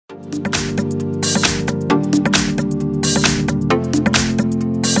Here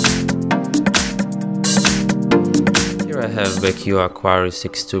I have BQ Aquaris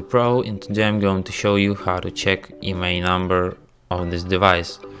X2 Pro, and today I'm going to show you how to check IMEI number of this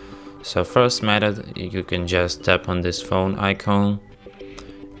device. So first method, you can just tap on this phone icon,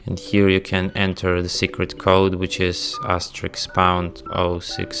 and here you can enter the secret code, which is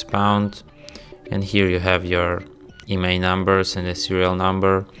 *##06#, and here you have your IMEI numbers and the serial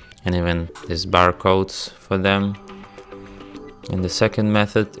number and even these barcodes for them. And the second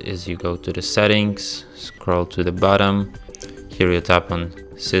method is you go to the settings, scroll to the bottom, here you tap on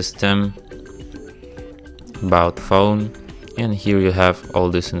System, About Phone, and here you have all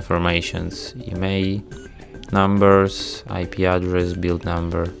these informations: IMEI, numbers, IP address, build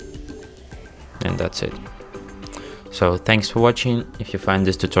number, and that's it. So thanks for watching. If you find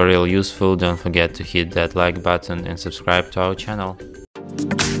this tutorial useful, don't forget to hit that like button and subscribe to our channel.